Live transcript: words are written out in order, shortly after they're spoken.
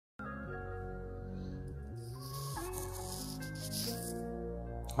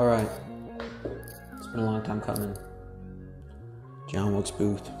Alright. It's been a long time coming. John Wilkes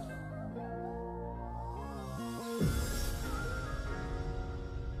Booth.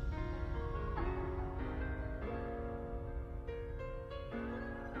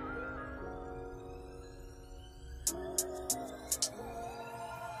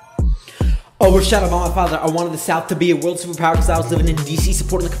 Overshadowed by my father, I wanted the South to be a world superpower because I was living in D.C.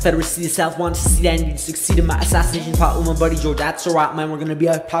 supporting the Confederacy. The South wanted to see that and to succeed in my assassination plot with my buddy George. That's alright, man, we're gonna be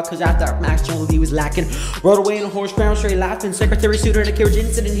a pop because after Max General Lee was lacking. Rode away in a horse crown, straight laughing. Secretary Suitor in a carriage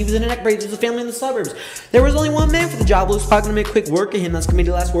incident. He was in a neck brace. There's a family in the suburbs. There was only one man for the job. Luke's probably gonna make quick work of him. That's gonna be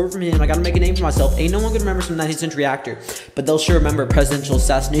the last word from him. I gotta make a name for myself. Ain't no one gonna remember some 19th century actor, but they'll sure remember a presidential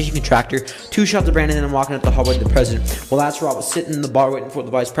assassination contractor. 2 shots of Brandon and I'm walking up the hallway to the president. Well, that's where I was sitting in the bar waiting for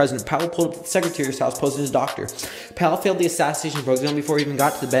the vice president. Powell pulled up to the secretary's house, posing his doctor. Powell failed the assassination program before he even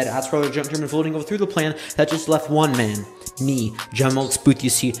got to the bed. Atzroller jumped him and floating over through the plan that just left one man. Me, John Wilkes Booth, you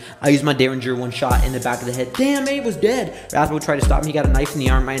see. I used my Derringer, 1 shot in the back of the head. Damn, Abe was dead. Rathbone tried to stop me. He got a knife in the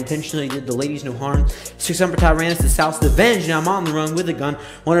arm. I intentionally did the ladies no harm. 600 battalion ran into the south to avenge. Now I'm on the run with a gun.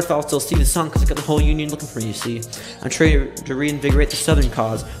 Wonder if I'll still see the sun because I got the whole union looking for me, you see. I'm trying to reinvigorate the southern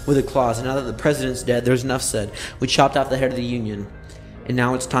cause with a clause. And now that the president's dead, there's enough said. We chopped off the head of the union. And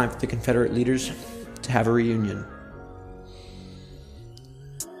now it's time for the Confederate leaders to have a reunion.